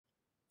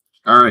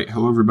All right,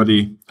 hello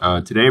everybody.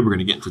 Today we're going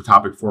to get into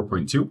topic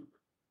 4.2,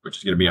 which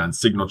is going to be on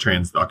signal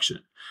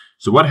transduction.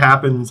 So what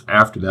happens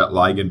after that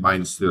ligand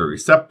binds to the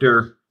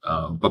receptor,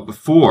 but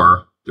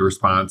before the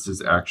response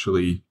is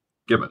actually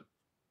given?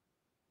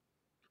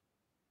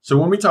 So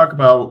when we talk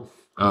about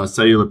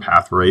cellular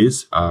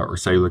pathways or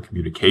cellular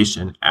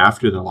communication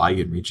after the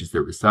ligand reaches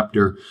the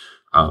receptor,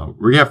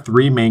 we have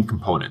three main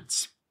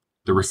components.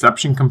 The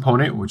reception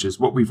component, which is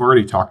what we've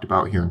already talked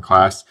about here in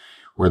class,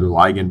 where the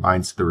ligand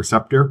binds to the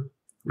receptor.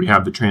 We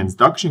have the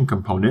transduction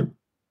component.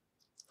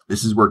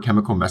 This is where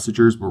chemical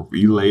messengers will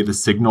relay the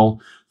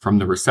signal from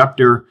the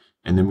receptor,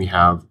 and then we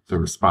have the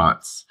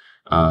response.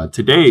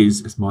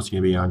 Today's is mostly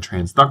going to be on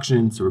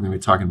transduction, so we're going to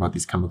be talking about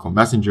these chemical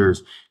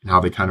messengers and how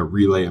they kind of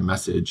relay a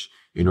message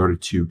in order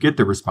to get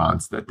the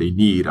response that they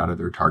need out of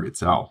their target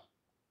cell.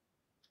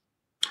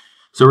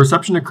 So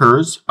reception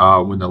occurs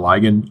when the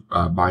ligand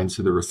binds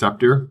to the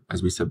receptor,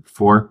 as we said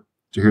before.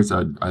 So here's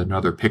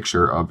another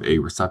picture of a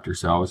receptor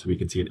cell, so we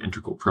can see an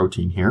integral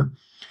protein here.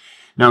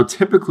 Now,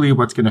 typically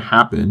what's going to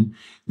happen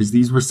is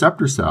these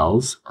receptor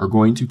cells are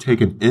going to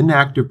take an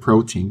inactive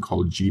protein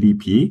called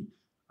GDP,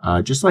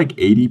 just like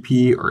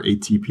ADP or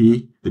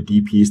ATP. The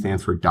DP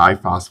stands for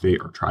diphosphate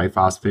or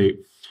triphosphate.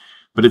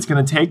 But it's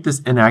going to take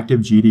this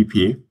inactive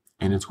GDP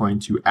and it's going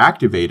to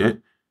activate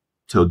it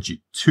to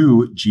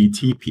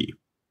GTP.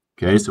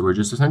 Okay, so we're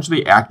just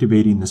essentially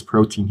activating this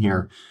protein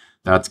here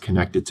that's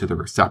connected to the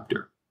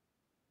receptor.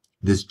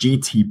 This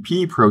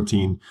GTP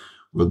protein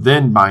will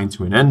then bind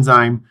to an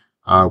enzyme,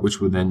 which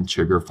will then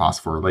trigger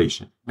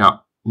phosphorylation.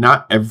 Now,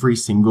 not every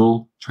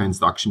single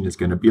transduction is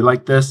going to be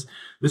like this.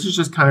 This is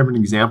just kind of an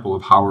example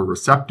of how a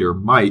receptor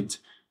might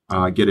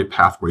get a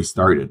pathway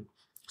started.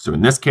 So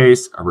in this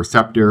case, a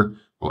receptor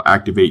will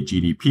activate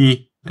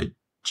GDP. That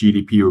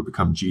GDP will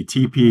become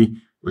GTP,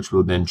 which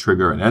will then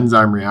trigger an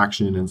enzyme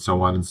reaction and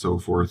so on and so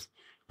forth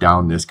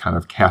down this kind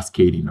of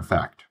cascading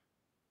effect.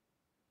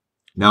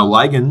 Now,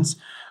 ligands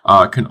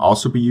can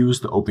also be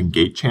used to open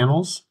gate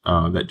channels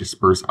that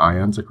disperse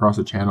ions across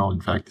a channel.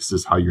 In fact, this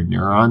is how your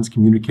neurons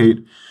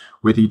communicate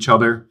with each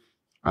other.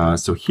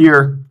 So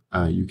here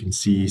you can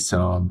see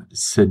some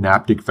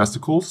synaptic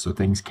vesicles, so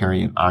things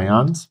carrying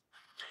ions.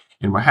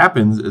 And what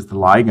happens is the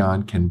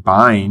ligand can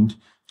bind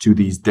to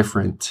these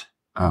different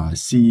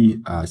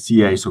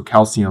Ca, so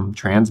calcium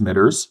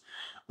transmitters,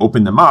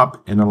 open them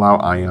up and allow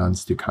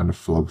ions to kind of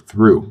flow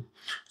through.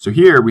 So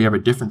here we have a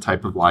different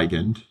type of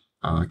ligand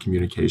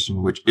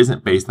communication, which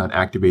isn't based on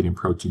activating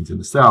proteins in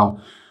the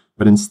cell,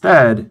 but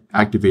instead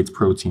activates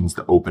proteins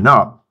to open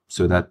up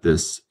so that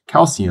this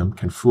calcium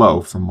can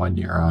flow from one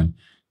neuron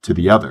to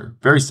the other.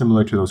 Very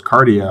similar to those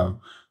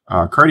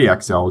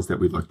cardiac cells that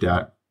we looked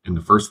at in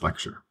the first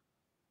lecture.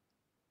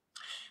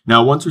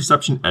 Now, once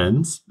reception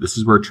ends, this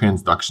is where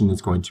transduction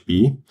is going to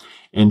be.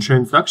 And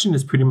transduction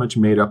is pretty much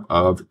made up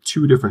of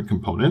two different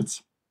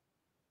components.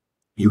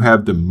 You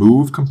have the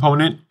move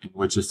component, in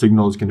which the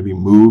signal is going to be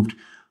moved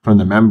from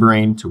the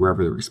membrane to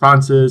wherever the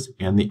response is,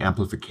 and the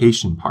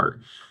amplification part.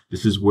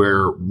 This is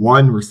where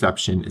one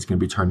reception is going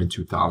to be turned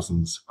into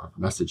thousands of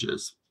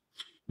messages.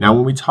 Now,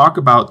 when we talk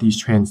about these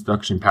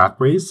transduction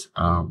pathways,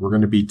 we're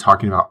going to be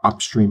talking about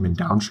upstream and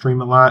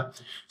downstream a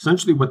lot.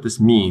 Essentially, what this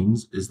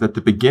means is that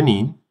the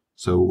beginning,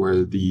 so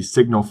where the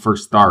signal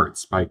first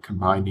starts by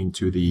combining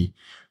to the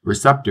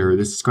receptor,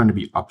 this is going to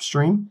be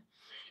upstream.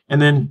 And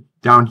then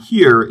down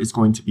here is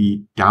going to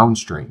be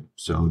downstream.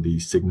 So the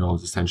signal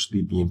is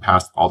essentially being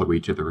passed all the way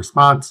to the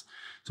response.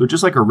 So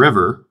just like a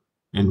river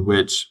in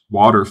which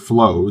water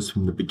flows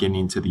from the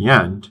beginning to the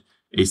end,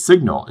 a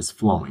signal is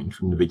flowing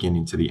from the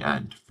beginning to the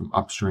end, from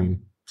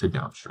upstream to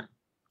downstream.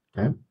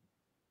 Okay.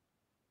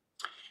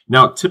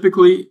 Now,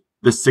 typically,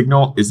 the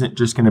signal isn't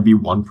just going to be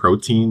one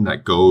protein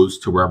that goes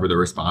to wherever the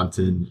response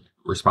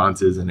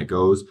is and it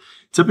goes.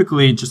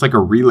 Typically, just like a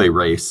relay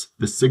race,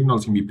 the signal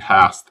is going to be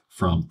passed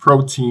from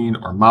protein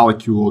or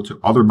molecule to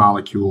other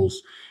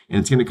molecules, and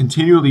it's going to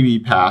continually be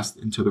passed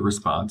until the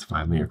response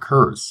finally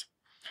occurs.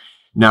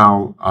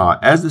 Now,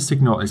 as the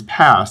signal is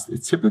passed,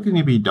 it's typically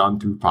going to be done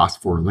through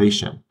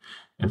phosphorylation.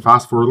 And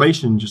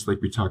phosphorylation, just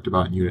like we talked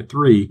about in Unit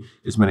 3,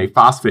 is when a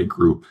phosphate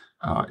group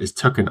is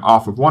taken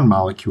off of one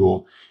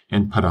molecule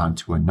and put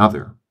onto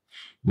another.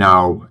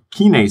 Now,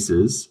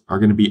 kinases are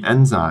going to be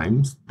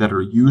enzymes that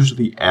are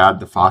usually add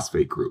the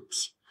phosphate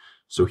groups.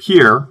 So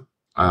here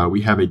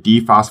we have a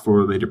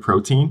dephosphorylated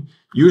protein.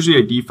 Usually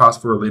a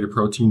dephosphorylated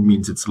protein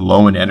means it's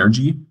low in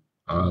energy,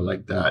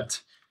 like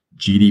that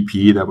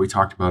GDP that we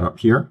talked about up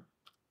here.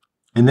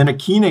 And then a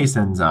kinase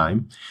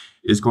enzyme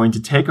is going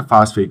to take a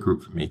phosphate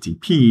group from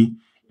ATP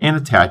and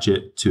attach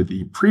it to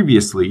the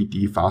previously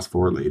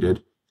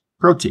dephosphorylated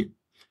protein.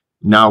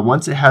 Now,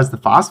 once it has the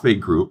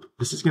phosphate group,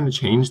 this is going to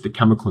change the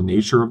chemical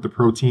nature of the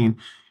protein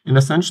and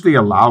essentially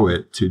allow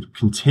it to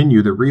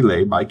continue the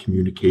relay by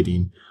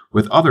communicating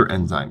with other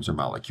enzymes or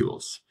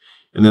molecules.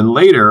 And then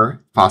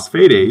later,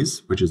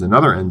 phosphatase, which is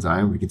another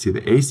enzyme, we can see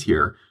the ACE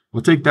here,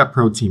 will take that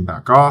protein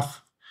back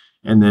off,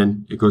 and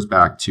then it goes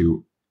back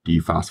to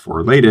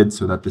dephosphorylated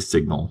so that the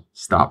signal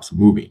stops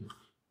moving.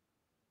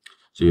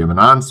 So you have an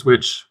on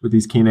switch with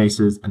these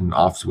kinases and an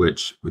off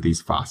switch with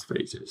these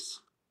phosphases.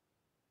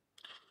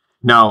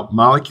 Now,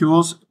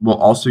 molecules will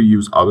also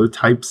use other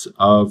types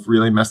of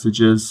relay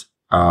messages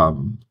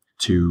in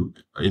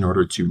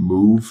order to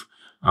move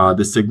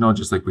the signal,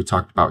 just like we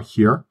talked about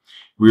here.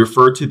 We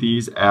refer to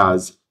these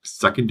as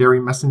secondary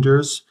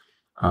messengers.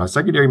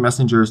 Secondary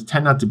messengers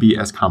tend not to be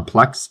as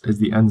complex as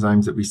the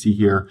enzymes that we see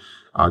here.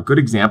 A good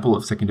example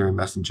of secondary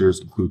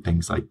messengers include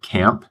things like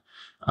CAMP,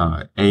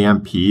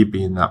 AMP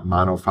being that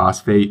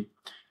monophosphate,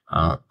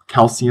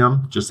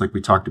 calcium, just like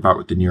we talked about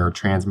with the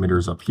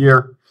neurotransmitters up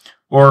here,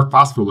 or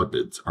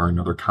phospholipids are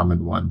another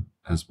common one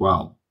as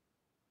well.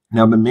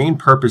 Now, the main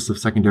purpose of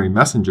secondary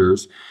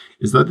messengers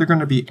is that they're going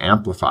to be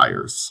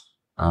amplifiers.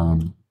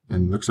 And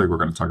it looks like we're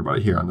going to talk about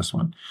it here on this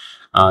one.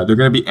 They're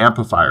going to be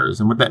amplifiers.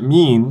 And what that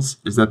means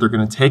is that they're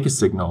going to take a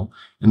signal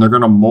and they're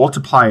going to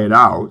multiply it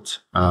out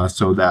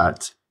so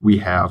that we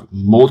have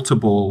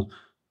multiple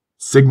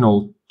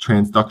signal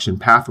transduction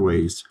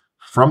pathways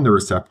from the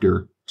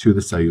receptor to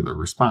the cellular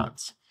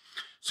response.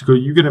 So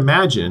you can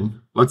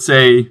imagine, let's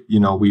say,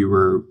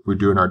 we're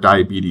doing our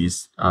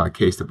diabetes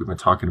case that we've been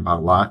talking about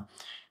a lot,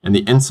 and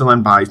the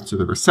insulin binds to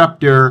the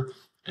receptor,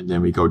 and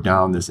then we go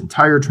down this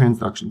entire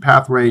transduction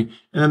pathway,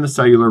 and then the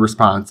cellular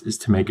response is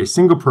to make a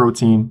single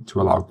protein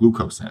to allow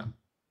glucose in.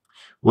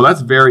 Well,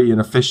 that's very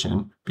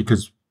inefficient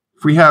because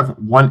if we have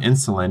one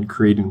insulin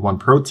creating one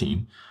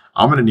protein,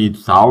 I'm going to need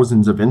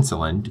thousands of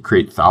insulin to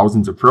create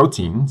thousands of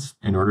proteins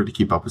in order to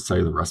keep up with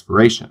cellular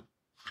respiration.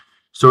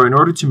 So in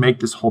order to make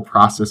this whole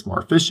process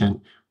more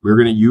efficient, we're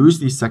going to use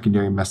these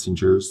secondary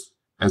messengers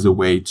as a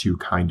way to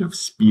kind of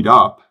speed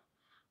up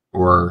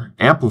or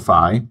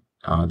amplify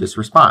this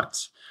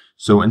response.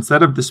 So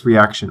instead of this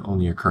reaction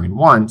only occurring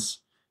once,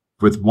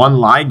 with one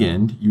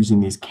ligand using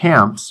these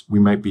CAMPs, we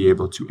might be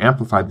able to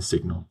amplify the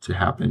signal to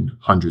happen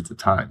hundreds of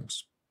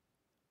times.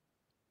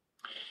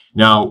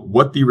 Now,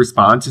 what the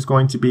response is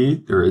going to be,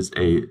 there is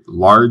a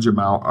large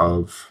amount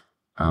of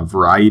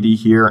variety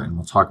here, and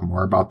we'll talk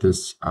more about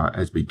this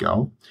as we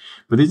go.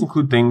 But these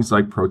include things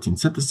like protein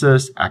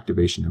synthesis,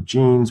 activation of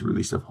genes,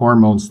 release of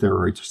hormones,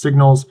 steroids or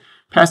signals,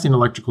 passing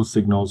electrical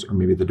signals, or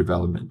maybe the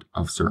development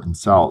of certain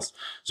cells.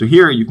 So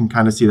here you can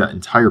kind of see that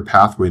entire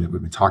pathway that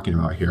we've been talking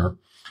about here.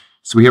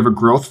 So we have a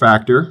growth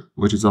factor,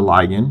 which is a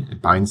ligand.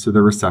 It binds to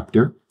the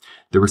receptor.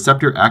 The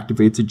receptor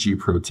activates a G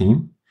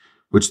protein,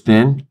 which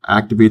then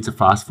activates a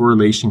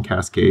phosphorylation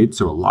cascade,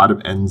 so a lot of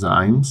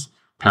enzymes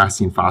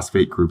passing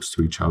phosphate groups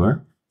to each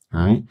other.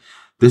 All right.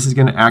 This is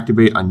going to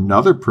activate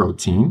another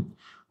protein,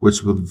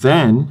 which will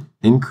then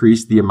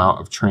increase the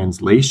amount of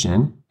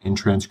translation and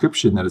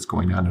transcription that is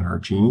going on in our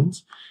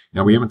genes.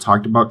 Now, we haven't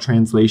talked about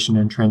translation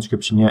and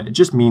transcription yet. It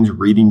just means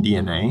reading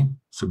DNA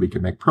so we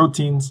can make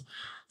proteins.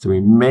 So we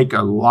make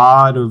a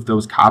lot of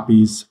those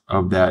copies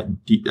of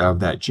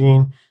that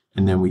gene,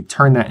 and then we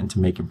turn that into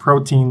making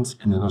proteins,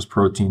 and then those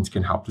proteins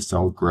can help the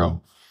cell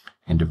grow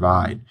and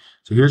divide.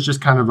 So here's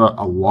just kind of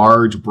a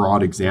large,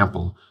 broad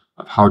example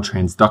of how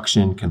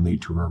transduction can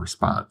lead to a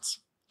response.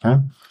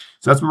 Okay,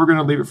 so that's what we're going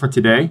to leave it for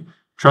today.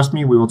 Trust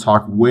me, we will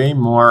talk way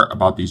more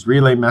about these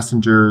relay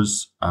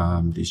messengers,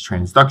 these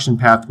transduction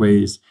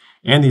pathways,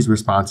 and these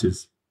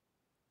responses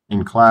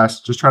in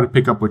class. Just try to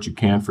pick up what you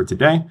can for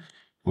today, and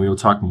we will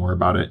talk more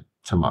about it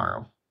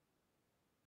tomorrow.